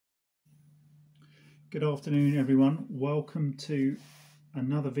Good afternoon everyone, welcome to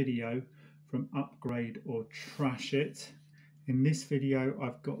another video from Upgrade or Trash It. In this video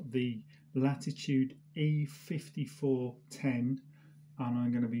I've got the Latitude E5410 and I'm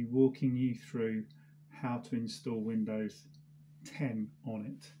going to be walking you through how to install Windows 10 on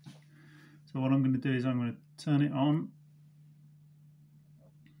it. So what I'm going to do is I'm going to turn it on,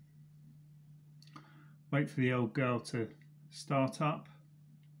 wait for the old girl to start up.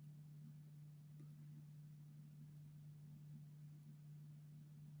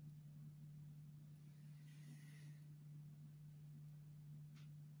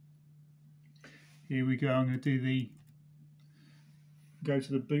 Here we go. I'm going to go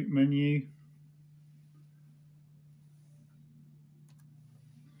to the boot menu.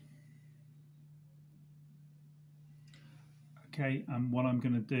 Okay, and what I'm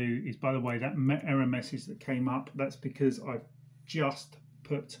going to do is, by the way, that error message that came up, that's because I've just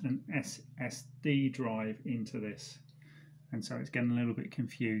put an SSD drive into this, and so it's getting a little bit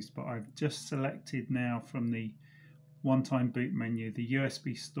confused. But I've just selected now from the one-time boot menu the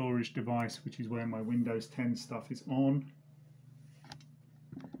USB storage device, which is where my Windows 10 stuff is on.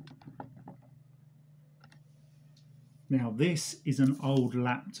 Now this is an old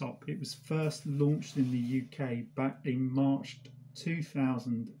laptop. It was first launched in the UK back in March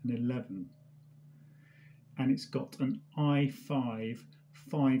 2011 and it's got an i5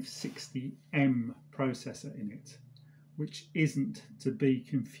 560M processor in it, which isn't to be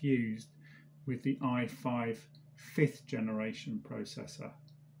confused with the i5 5th generation processor.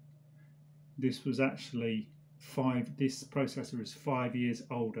 This was actually this processor is 5 years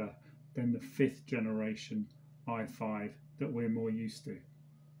older than the 5th generation i5 that we're more used to.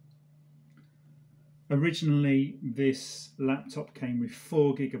 Originally this laptop came with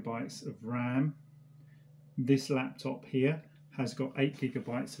 4 GB of RAM. This laptop here has got 8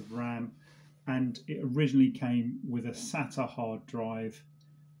 GB of RAM, and it originally came with a SATA hard drive,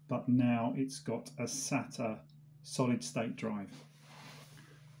 but now it's got a SATA solid state drive.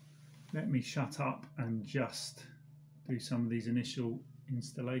 Let me shut up and just do some of these initial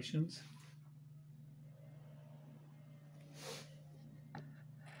installations.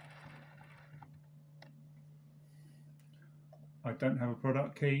 I don't have a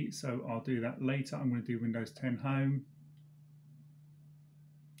product key, so I'll do that later. I'm going to do Windows 10 Home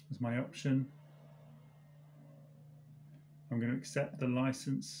as my option. I'm going to accept the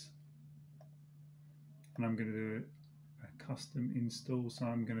license and I'm going to do a custom install, so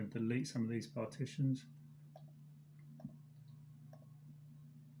I'm going to delete some of these partitions.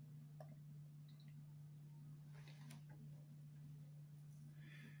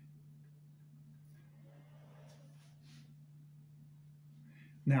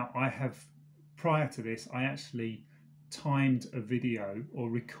 Now prior to this, I actually timed a video or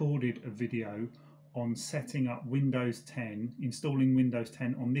recorded a video on setting up Windows 10, installing Windows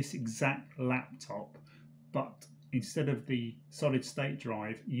 10 on this exact laptop, but instead of the solid state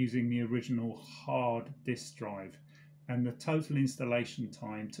drive, using the original hard disk drive, and the total installation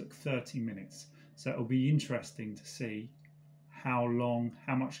time took 30 minutes. So it'll be interesting to see how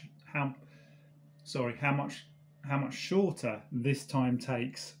much shorter this time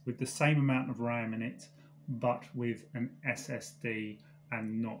takes with the same amount of RAM in it, but with an SSD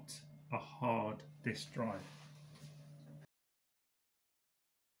and not a hard disk drive.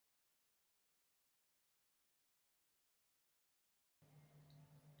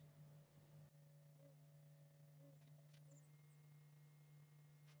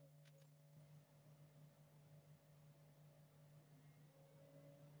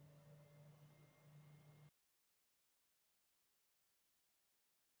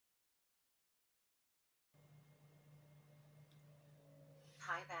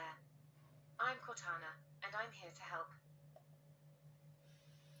 Hi there, I'm Cortana and I'm here to help.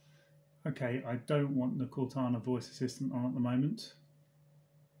 Okay, I don't want the Cortana voice assistant on at the moment,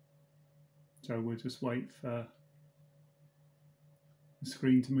 so we'll just wait for the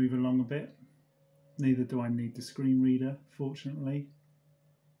screen to move along a bit. Neither do I need the screen reader, fortunately.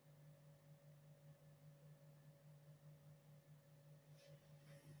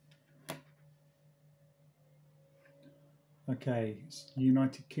 Okay,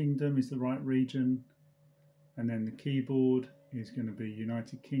 United Kingdom is the right region, and then the keyboard is going to be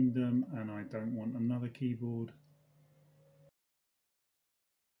United Kingdom, and I don't want another keyboard.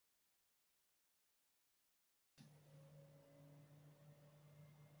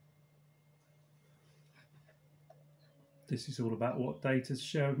 This is all about what data to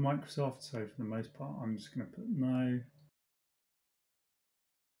share with Microsoft, so for the most part I'm just going to put no.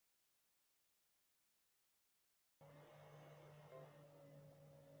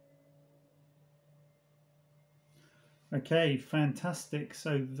 Okay, fantastic.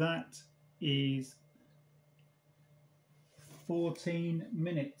 So that is 14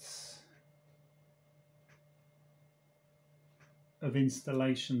 minutes of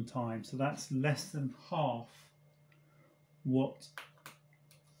installation time. So that's less than half what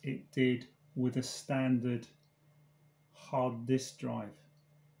it did with a standard hard disk drive.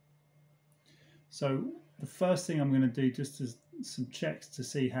 So the first thing I'm going to do, just as some checks to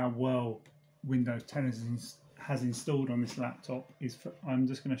see how well Windows 10 has installed on this laptop, is I'm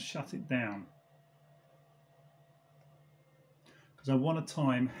just going to shut it down, because I want to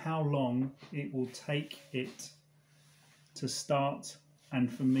time how long it will take it to start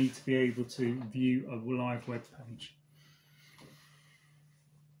and for me to be able to view a live web page.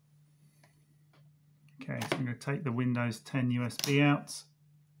 Okay, so I'm going to take the Windows 10 USB out,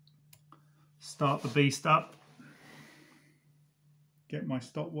 start the beast up, get my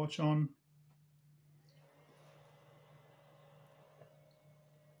stopwatch on.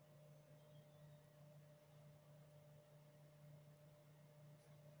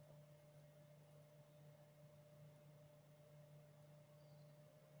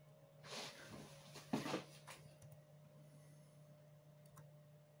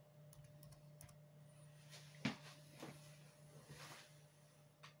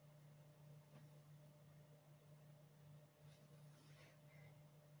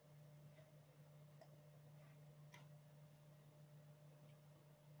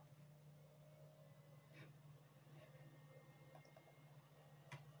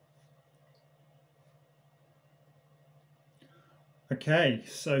 Okay,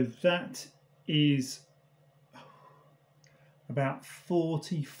 so that is about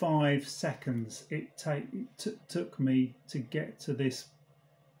 45 seconds it took me to get to this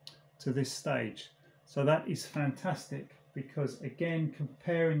stage. So that is fantastic, because again,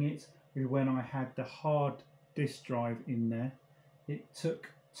 comparing it with when I had the hard disk drive in there, it took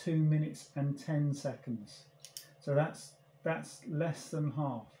 2 minutes and 10 seconds. So that's less than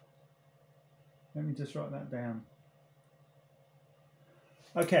half. Let me just write that down.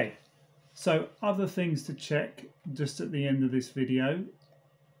 Okay, so other things to check just at the end of this video.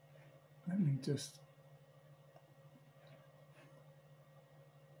 Let me just...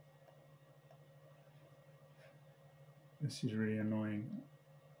 This is really annoying.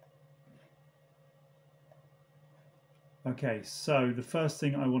 Okay, so the first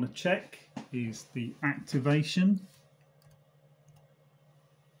thing I want to check is the activation.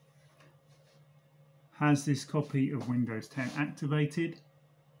 Has this copy of Windows 10 activated?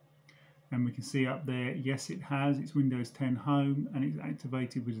 And we can see up there, yes it has, it's Windows 10 Home and it's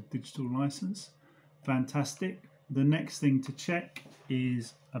activated with a digital license. Fantastic. The next thing to check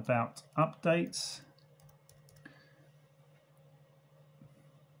is about updates.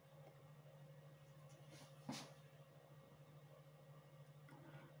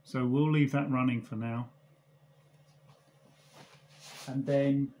 So we'll leave that running for now. And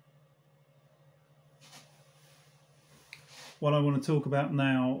then what I want to talk about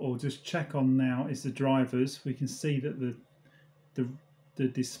now, or just check on now, is the drivers. We can see that the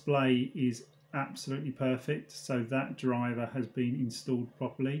display is absolutely perfect, so that driver has been installed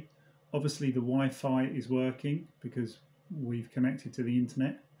properly. Obviously the Wi-Fi is working because we've connected to the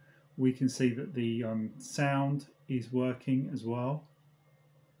internet. We can see that the sound is working as well.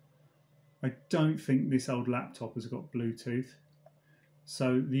 I don't think this old laptop has got Bluetooth,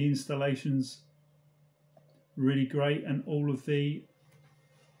 so the installation's really great, and all of the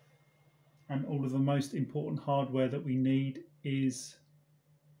most important hardware that we need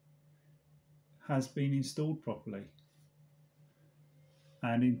has been installed properly.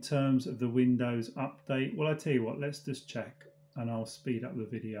 And in terms of the Windows update, well, I tell you what, let's just check and I'll speed up the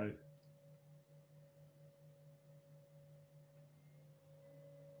video.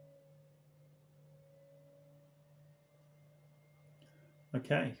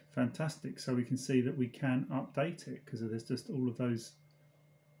 Okay, fantastic. So we can see that we can update it because there's just all of those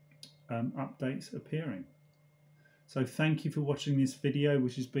updates appearing. So thank you for watching this video,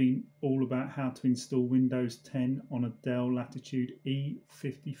 which has been all about how to install Windows 10 on a Dell Latitude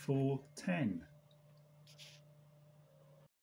E5410.